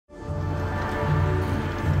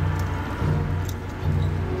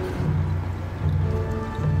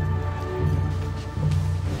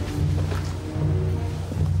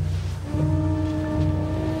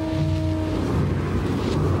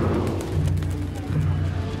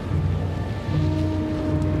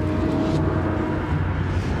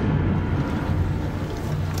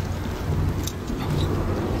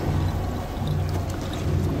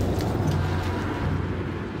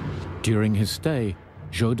During his stay,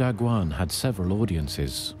 Zhou Daguan had several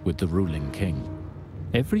audiences with the ruling king.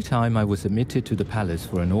 Every time I was admitted to the palace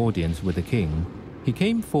for an audience with the king, he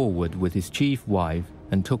came forward with his chief wife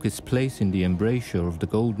and took his place in the embrasure of the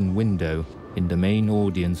golden window in the main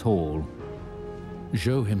audience hall.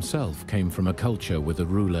 Zhou himself came from a culture with a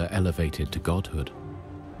ruler elevated to godhood.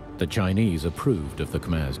 The Chinese approved of the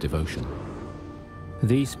Khmer's devotion.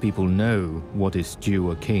 These people know what is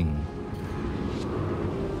due a king.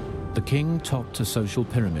 The king topped a social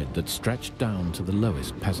pyramid that stretched down to the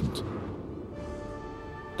lowest peasant.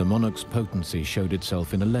 The monarch's potency showed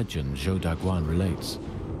itself in a legend Zhou Daguan relates.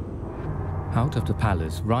 Out of the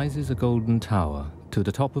palace rises a golden tower, to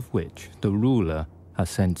the top of which the ruler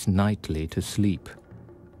ascends nightly to sleep.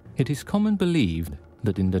 It is common believed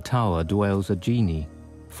that in the tower dwells a genie,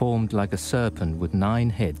 formed like a serpent with 9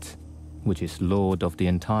 heads, which is lord of the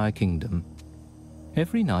entire kingdom.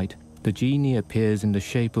 Every night, the genie appears in the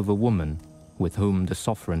shape of a woman with whom the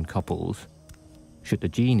sovereign couples. Should the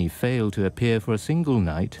genie fail to appear for a single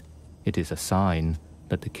night, it is a sign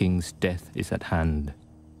that the king's death is at hand.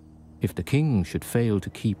 If the king should fail to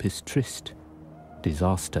keep his tryst,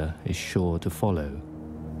 disaster is sure to follow.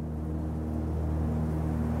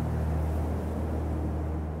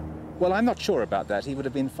 Well, I'm not sure about that. He would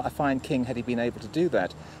have been a fine king had he been able to do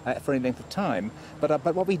that for any length of time.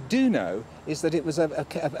 But what we do know is that it was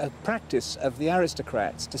a practice of the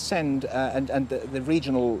aristocrats to send, and the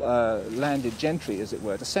regional landed gentry, as it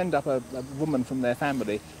were, to send up a woman from their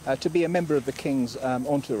family to be a member of the king's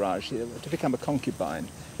entourage, to become a concubine,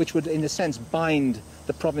 which would, in a sense, bind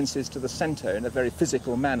the provinces to the centre in a very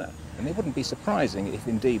physical manner. And it wouldn't be surprising if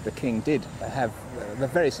indeed the king did have a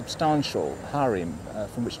very substantial harem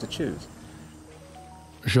from which to choose.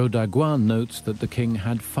 Zhou Daguan notes that the king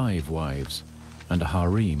had 5 wives and a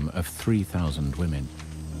harem of 3,000 women.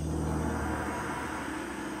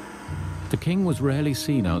 The king was rarely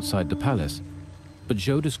seen outside the palace, but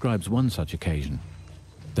Zhou describes one such occasion,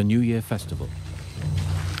 the New Year festival.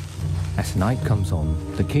 As night comes on,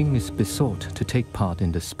 the king is besought to take part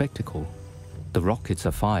in the spectacle. The rockets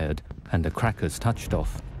are fired and the crackers touched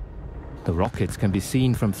off. The rockets can be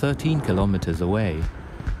seen from 13 kilometers away.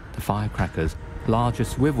 The firecrackers, large as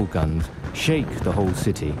swivel guns, shake the whole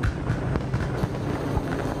city.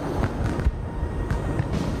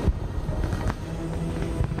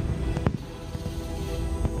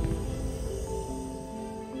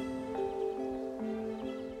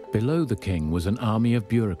 Below the king was an army of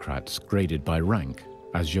bureaucrats graded by rank,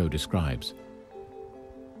 as Zhou describes.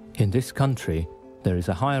 In this country, there is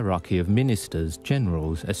a hierarchy of ministers,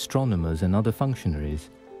 generals, astronomers, and other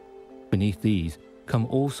functionaries. Beneath these come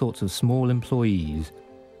all sorts of small employees,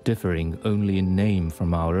 differing only in name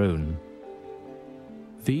from our own.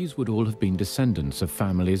 These would all have been descendants of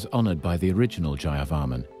families honored by the original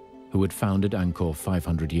Jayavarman, who had founded Angkor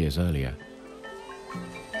 500 years earlier.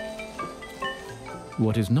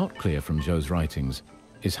 What is not clear from Zhou's writings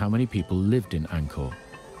is how many people lived in Angkor.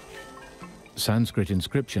 Sanskrit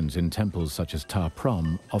inscriptions in temples such as Ta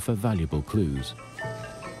Prohm offer valuable clues.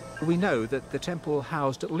 We know that the temple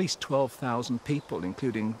housed at least 12,000 people,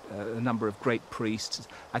 including a number of great priests,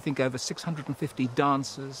 I think over 650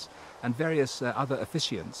 dancers and various other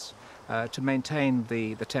officiants to maintain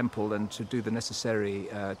the temple and to do the necessary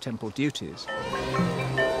temple duties.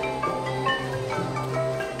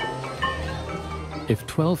 If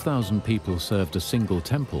 12,000 people served a single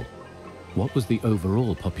temple, what was the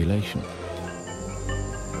overall population?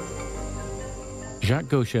 Jacques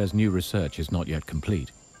Gaucher's new research is not yet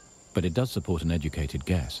complete, but it does support an educated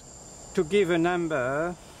guess. To give a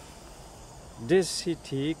number, this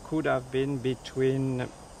city could have been between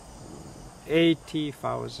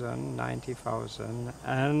 80,000, 90,000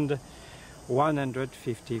 and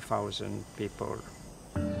 150,000 people.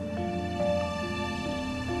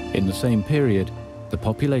 In the same period, the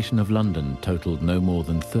population of London totaled no more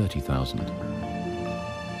than 30,000.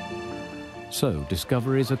 So,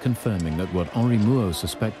 discoveries are confirming that what Henri Muot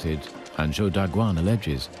suspected and Zhou Daguan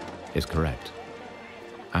alleges is correct.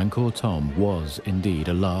 Angkor Thom was indeed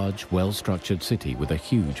a large, well-structured city with a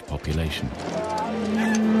huge population.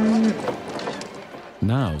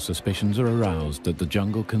 Now suspicions are aroused that the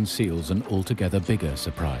jungle conceals an altogether bigger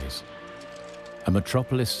surprise. A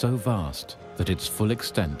metropolis so vast that its full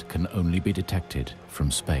extent can only be detected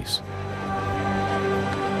from space.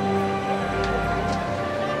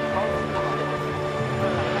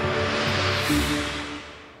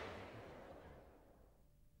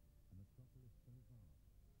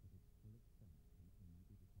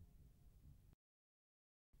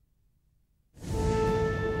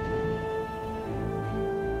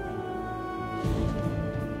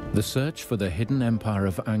 The search for the hidden empire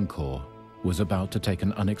of Angkor was about to take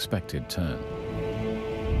an unexpected turn.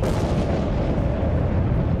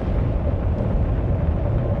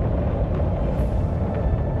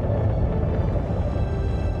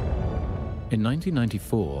 In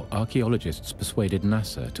 1994, archaeologists persuaded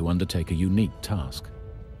NASA to undertake a unique task.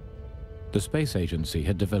 The space agency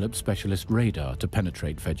had developed specialist radar to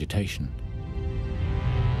penetrate vegetation.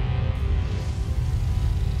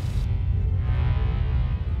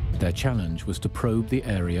 Their challenge was to probe the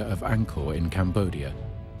area of Angkor in Cambodia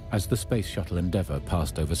as the Space Shuttle Endeavour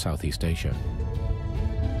passed over Southeast Asia.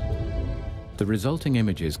 The resulting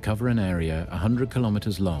images cover an area 100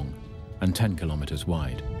 kilometers long and 10 kilometers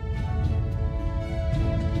wide.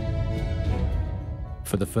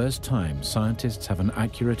 For the first time, scientists have an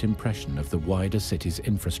accurate impression of the wider city's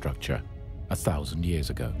infrastructure 1,000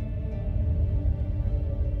 years ago.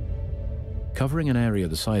 Covering an area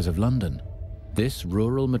the size of London, this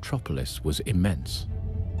rural metropolis was immense.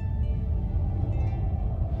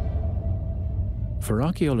 For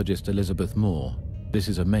archaeologist Elizabeth Moore, this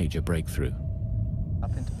is a major breakthrough.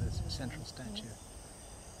 Up into this central statue.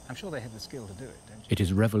 I'm sure they have the skill to do it, don't you? It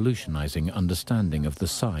is revolutionizing understanding of the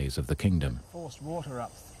size of the kingdom. Forced water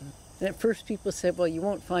up through. And at first people said, well, you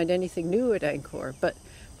won't find anything new at Angkor, but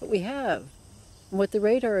we have. And what the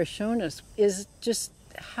radar has shown us is just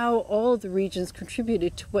how all the regions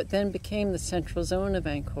contributed to what then became the central zone of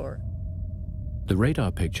Angkor. The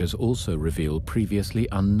radar pictures also reveal previously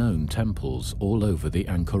unknown temples all over the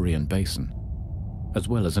Angkorian basin, as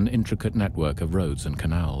well as an intricate network of roads and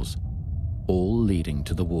canals, all leading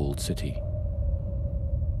to the walled city.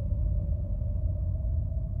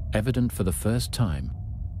 Evident for the first time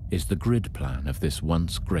is the grid plan of this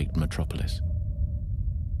once great metropolis.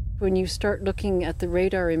 When you start looking at the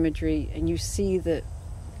radar imagery and you see the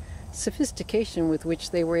sophistication with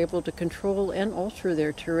which they were able to control and alter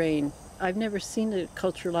their terrain, I've never seen a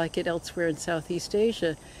culture like it elsewhere in Southeast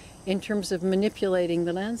Asia in terms of manipulating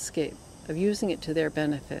the landscape, of using it to their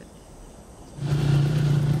benefit.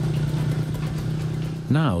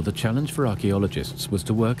 Now, the challenge for archaeologists was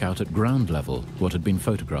to work out at ground level what had been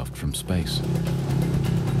photographed from space.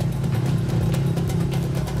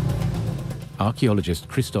 Archaeologist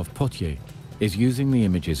Christophe Potier is using the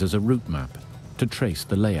images as a route map to trace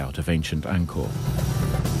the layout of ancient Angkor.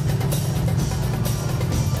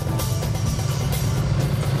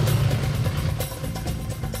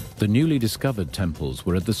 The newly discovered temples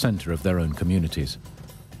were at the center of their own communities.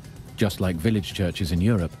 Just like village churches in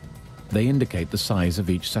Europe, they indicate the size of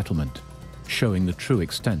each settlement, showing the true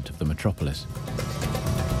extent of the metropolis.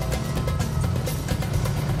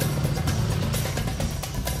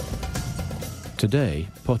 Today,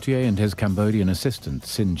 Potier and his Cambodian assistant,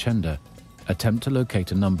 Sin Chenda, attempt to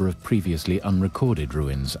locate a number of previously unrecorded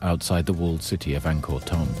ruins outside the walled city of Angkor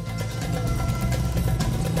Thom.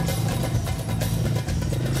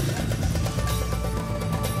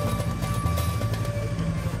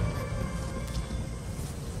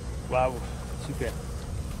 Wow, super.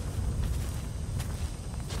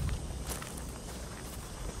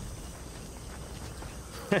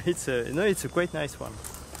 It's a quite nice one.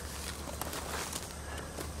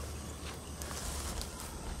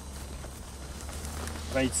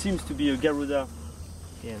 But it seems to be a Garuda,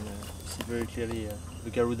 and you see very clearly the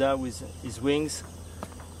Garuda with his wings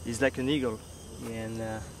is like an eagle,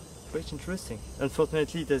 and quite interesting.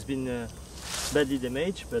 Unfortunately, it has been badly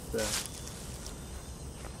damaged, but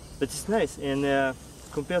it's nice. And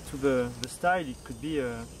compared to the style, it could be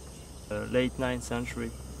a late 9th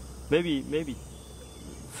century, maybe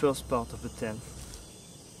first part of the 10th.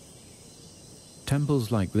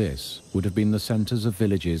 Temples like this would have been the centers of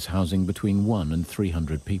villages housing between 100 and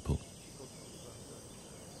 300 people.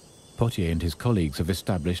 Potier and his colleagues have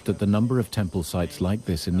established that the number of temple sites like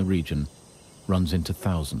this in the region runs into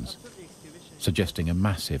thousands, suggesting a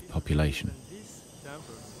massive population.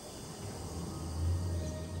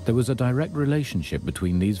 There was a direct relationship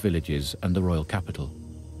between these villages and the royal capital.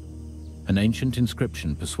 An ancient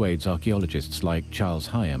inscription persuades archaeologists like Charles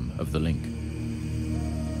Hyam of the link.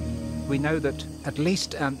 We know that at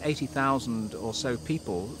least 80,000 or so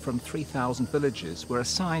people from 3,000 villages were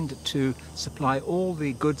assigned to supply all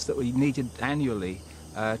the goods that we needed annually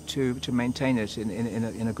to maintain it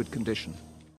in a good condition.